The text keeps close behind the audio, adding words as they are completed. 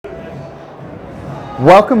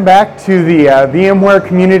Welcome back to the VMware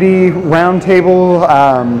Community Roundtable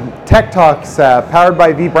Tech Talks powered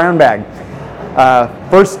by vBrownBag.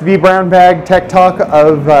 First vBrownBag Tech Talk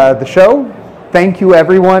of the show. Thank you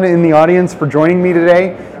everyone in the audience for joining me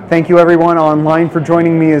today. Thank you everyone online for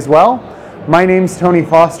joining me as well. My name's Tony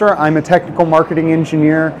Foster. I'm a technical marketing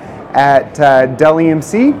engineer at Dell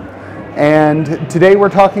EMC, and today we're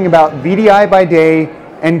talking about VDI by day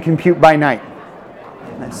and compute by night.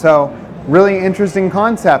 So, really interesting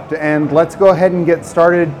concept, and let's go ahead and get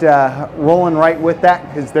started rolling right with that,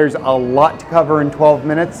 because there's a lot to cover in 12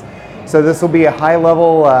 minutes. So this will be a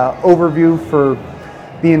high-level overview for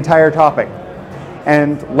the entire topic.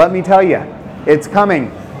 And let me tell you, it's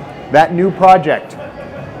coming. That new project,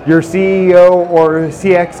 your CEO or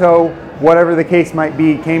CXO, whatever the case might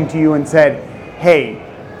be, came to you and said, hey,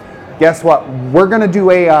 guess what? We're going to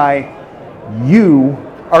do AI. You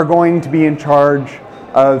are going to be in charge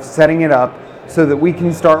of setting it up so that we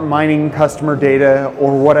can start mining customer data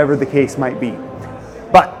or whatever the case might be.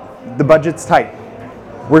 But the budget's tight.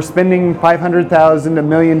 We're spending $500,000, $1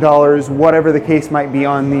 million, whatever the case might be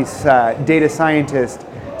on these data scientists.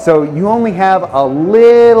 So you only have a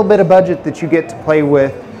little bit of budget that you get to play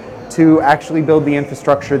with to actually build the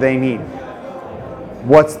infrastructure they need.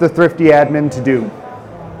 What's the Thrifty admin to do?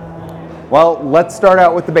 Well, let's start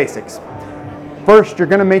out with the basics. First, you're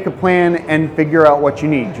going to make a plan and figure out what you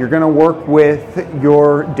need. You're going to work with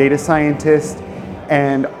your data scientist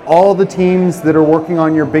and all the teams that are working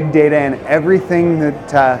on your big data and everything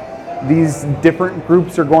that these different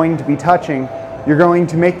groups are going to be touching. You're going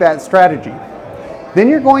to make that strategy. Then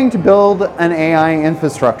you're going to build an AI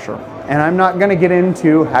infrastructure. And I'm not going to get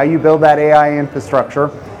into how you build that AI infrastructure,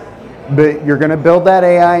 but you're going to build that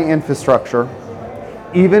AI infrastructure,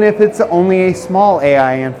 even if it's only a small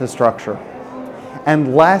AI infrastructure.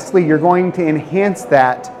 And lastly, you're going to enhance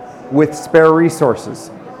that with spare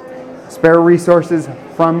resources. Spare resources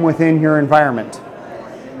from within your environment.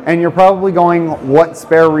 And you're probably going, what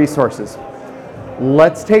spare resources?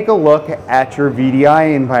 Let's take a look at your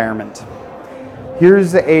VDI environment.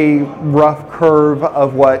 Here's a rough curve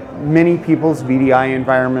of what many people's VDI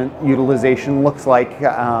environment utilization looks like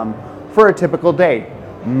for a typical day,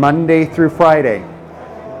 Monday through Friday.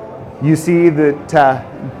 You see that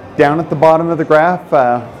down at the bottom of the graph,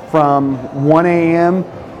 from 1 a.m.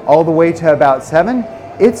 all the way to about 7,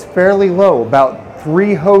 it's fairly low. About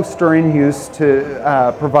 3 hosts are in use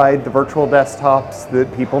to provide the virtual desktops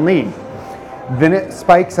that people need. Then it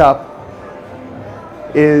spikes up,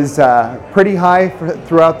 is pretty high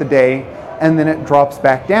throughout the day, and then it drops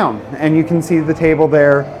back down. And you can see the table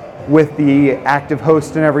there with the active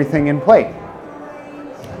host and everything in play.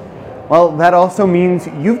 Well, that also means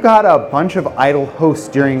you've got a bunch of idle hosts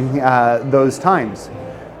during those times.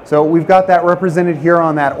 So we've got that represented here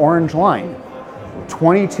on that orange line.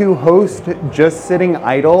 22 hosts just sitting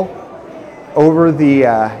idle over the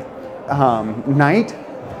night.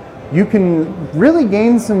 You can really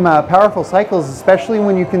gain some powerful cycles, especially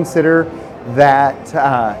when you consider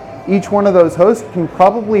that each one of those hosts can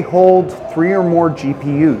probably hold 3 or more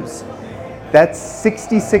GPUs. That's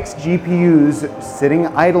 66 GPUs sitting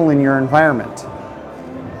idle in your environment.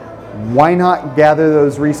 Why not gather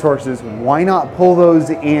those resources? Why not pull those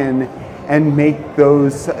in and make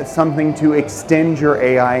those something to extend your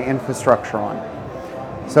AI infrastructure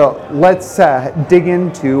on? So let's dig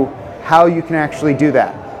into how you can actually do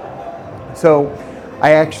that. So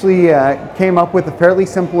I actually came up with a fairly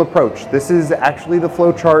simple approach. This is actually the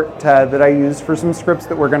flowchart that I use for some scripts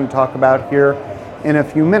that we're going to talk about here in a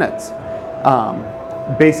few minutes.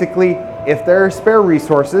 Basically, if there are spare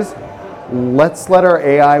resources, let's let our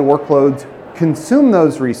AI workloads consume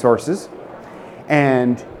those resources.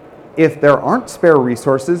 And if there aren't spare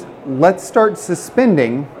resources, let's start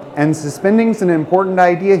suspending. And suspending is an important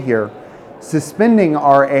idea here. Suspending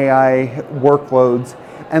our AI workloads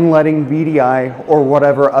and letting VDI or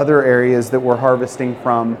whatever other areas that we're harvesting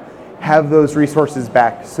from have those resources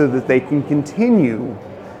back so that they can continue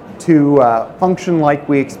to function like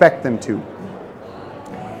we expect them to.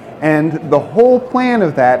 And the whole plan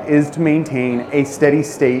of that is to maintain a steady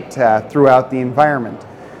state throughout the environment.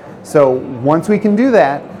 So once we can do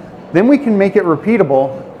that, then we can make it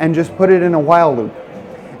repeatable and just put it in a while loop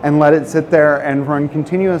and let it sit there and run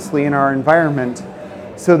continuously in our environment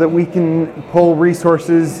so that we can pull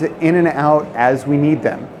resources in and out as we need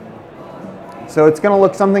them. So it's going to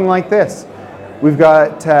look something like this. We've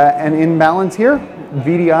got an imbalance here.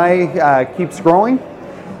 VDI keeps growing.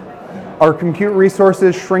 Our compute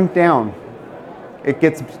resources shrink down. It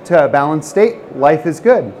gets to a balanced state. Life is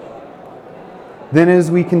good. Then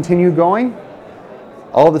as we continue going,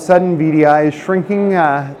 All of a sudden, VDI is shrinking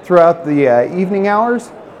throughout the evening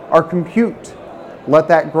hours. Our compute, let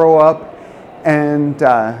that grow up and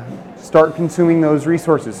start consuming those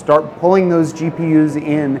resources, start pulling those GPUs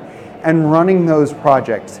in and running those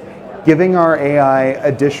projects, giving our AI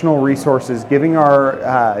additional resources, giving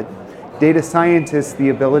our data scientists the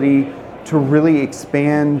ability to really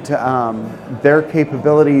expand their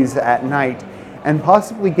capabilities at night and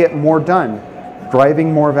possibly get more done,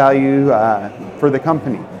 driving more value for the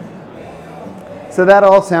company. So that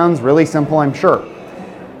all sounds really simple, I'm sure.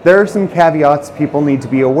 There are some caveats people need to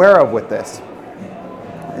be aware of with this.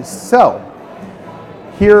 So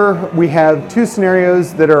here we have two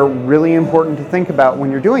scenarios that are really important to think about when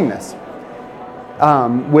you're doing this.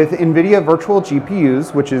 With NVIDIA virtual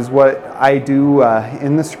GPUs, which is what I do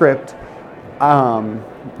in the script,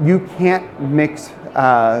 you can't mix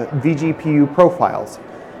vGPU profiles.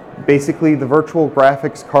 Basically, the virtual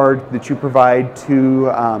graphics card that you provide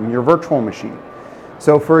to your virtual machine.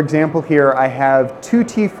 So for example, here I have two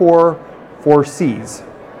T4 4Cs.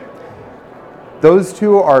 Those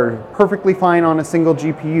two are perfectly fine on a single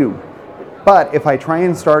GPU. But if I try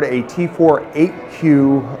and start a T4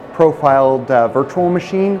 8Q profiled virtual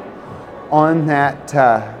machine on that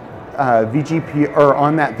vGPU or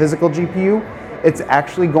on that physical GPU, it's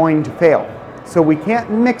actually going to fail. So we can't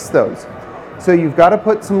mix those. So you've got to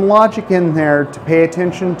put some logic in there to pay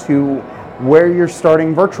attention to where you're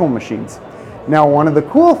starting virtual machines. Now, one of the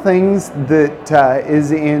cool things that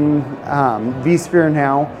is in vSphere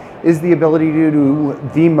now is the ability to do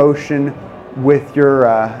vMotion with your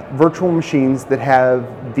virtual machines that have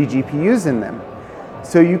vGPUs in them.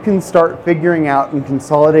 So you can start figuring out and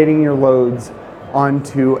consolidating your loads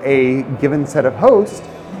onto a given set of hosts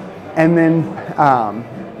and then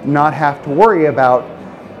not have to worry about,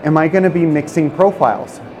 am I going to be mixing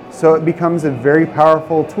profiles? So it becomes a very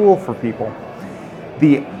powerful tool for people.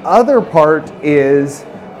 The other part is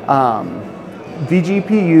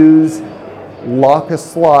vGPUs lock a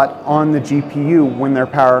slot on the GPU when they're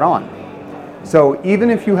powered on. So even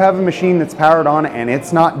if you have a machine that's powered on and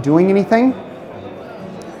it's not doing anything,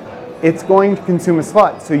 it's going to consume a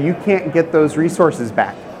slot, so you can't get those resources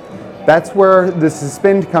back. That's where the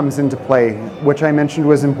suspend comes into play, which I mentioned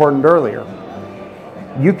was important earlier.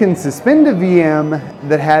 You can suspend a VM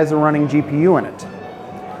that has a running GPU in it.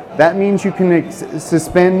 That means you can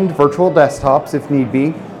suspend virtual desktops if need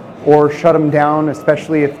be, or shut them down,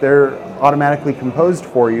 especially if they're automatically composed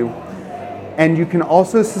for you. And you can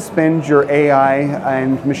also suspend your AI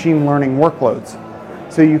and machine learning workloads.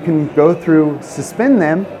 So you can go through, suspend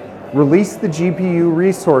them, release the GPU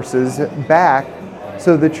resources back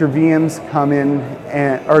so that your VMs come in,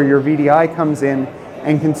 or your VDI comes in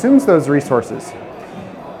and consumes those resources.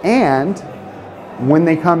 And when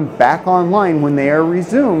they come back online, when they are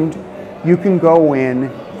resumed, you can go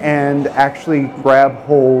in and actually grab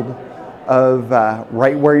hold of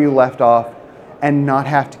right where you left off and not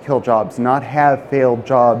have to kill jobs, not have failed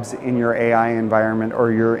jobs in your AI environment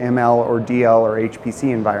or your ML or DL or HPC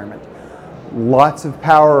environment. Lots of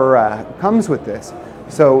power comes with this.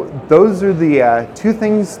 So those are the two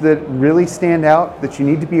things that really stand out that you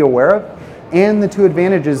need to be aware of, and the two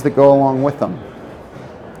advantages that go along with them.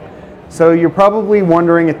 So you're probably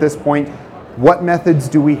wondering at this point, what methods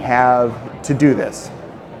do we have to do this?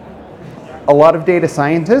 A lot of data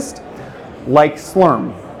scientists like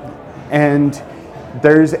Slurm, and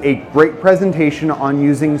there's a great presentation on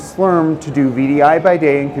using Slurm to do VDI by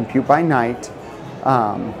day and compute by night,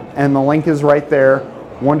 and the link is right there,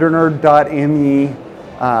 wondernerd.me,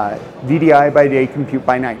 VDI by day, compute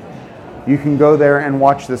by night. You can go there and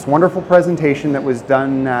watch this wonderful presentation that was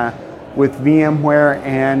done with VMware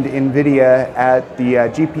and NVIDIA at the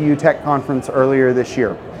GPU Tech Conference earlier this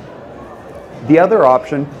year. The other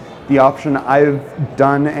option, the option I've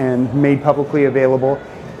done and made publicly available,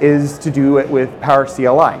 is to do it with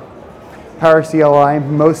PowerCLI. PowerCLI,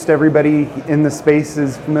 most everybody in the space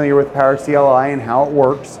is familiar with PowerCLI and how it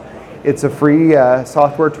works. It's a free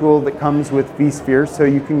software tool that comes with vSphere, so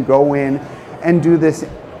you can go in and do this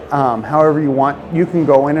however you want. You can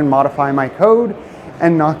go in and modify my code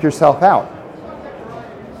and knock yourself out.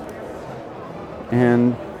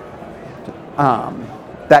 And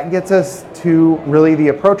that gets us to really the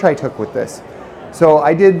approach I took with this. So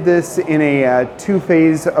I did this in a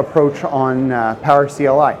two-phase approach on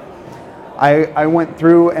PowerCLI. I went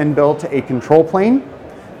through and built a control plane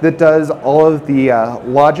that does all of the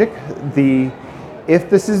logic, if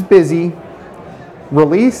this is busy,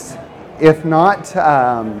 release. If not,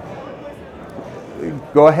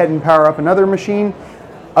 go ahead and power up another machine.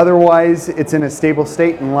 Otherwise, it's in a stable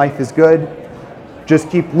state and life is good. Just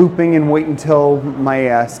keep looping and wait until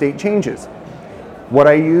my state changes. What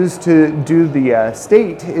I use to do the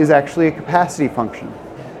state is actually a capacity function.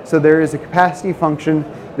 So there is a capacity function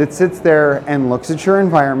that sits there and looks at your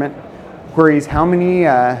environment, queries how many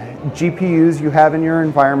GPUs you have in your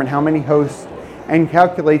environment, how many hosts, and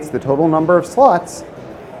calculates the total number of slots,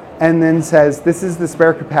 and then says this is the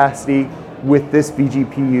spare capacity with this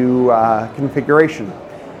vGPU configuration.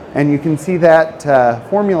 And you can see that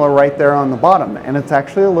formula right there on the bottom, and it's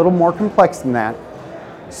actually a little more complex than that.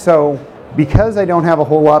 So because I don't have a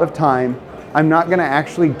whole lot of time, I'm not going to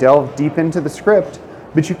actually delve deep into the script,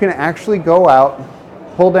 but you can actually go out,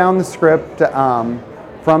 pull down the script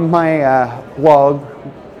from my blog.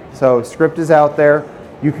 So script is out there.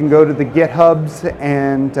 You can go to the GitHubs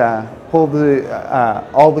and pull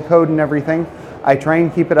all the code and everything. I try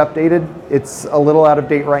and keep it updated. It's a little out of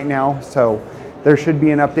date right now, so there should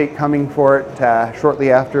be an update coming for it shortly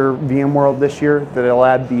after VMworld this year that'll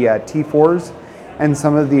add the T4s and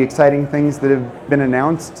some of the exciting things that have been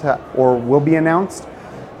announced or will be announced.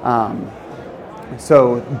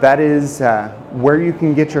 So that is where you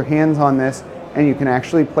can get your hands on this, and you can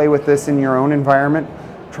actually play with this in your own environment,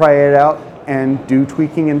 try it out, and do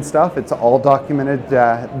tweaking and stuff. It's all documented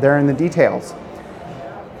there in the details.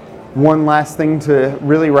 One last thing to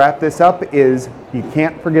really wrap this up is you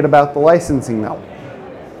can't forget about the licensing though.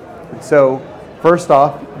 So first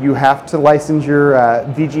off, you have to license your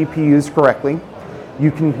vGPUs correctly. You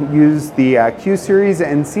can use the Q series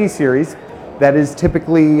and C series. That is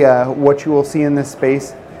typically what you will see in this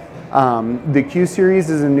space. The Q series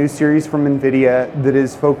is a new series from NVIDIA that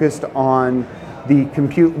is focused on the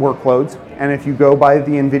compute workloads. And if you go by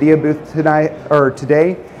the NVIDIA booth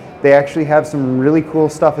today, they actually have some really cool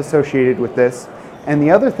stuff associated with this. And the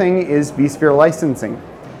other thing is vSphere licensing.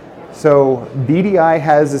 So VDI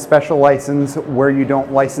has a special license where you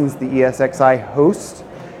don't license the ESXi host.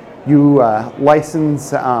 You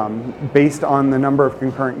license based on the number of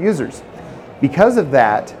concurrent users. Because of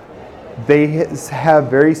that, they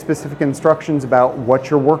have very specific instructions about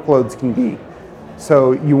what your workloads can be.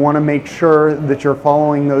 So you want to make sure that you're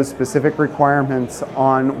following those specific requirements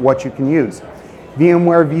on what you can use.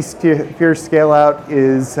 VMware vSphere Scale-Out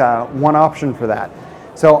is one option for that.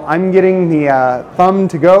 So I'm getting the thumb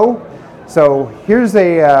to go. So here's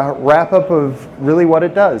a wrap-up of really what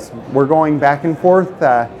it does. We're going back and forth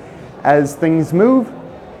as things move.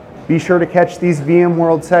 Be sure to catch these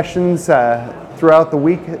VMworld sessions throughout the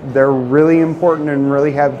week. They're really important and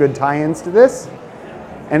really have good tie-ins to this.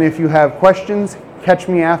 And if you have questions, catch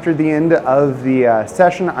me after the end of the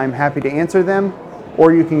session. I'm happy to answer them.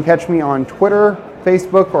 Or you can catch me on Twitter,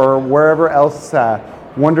 Facebook, or wherever else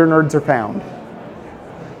Wonder Nerds are found.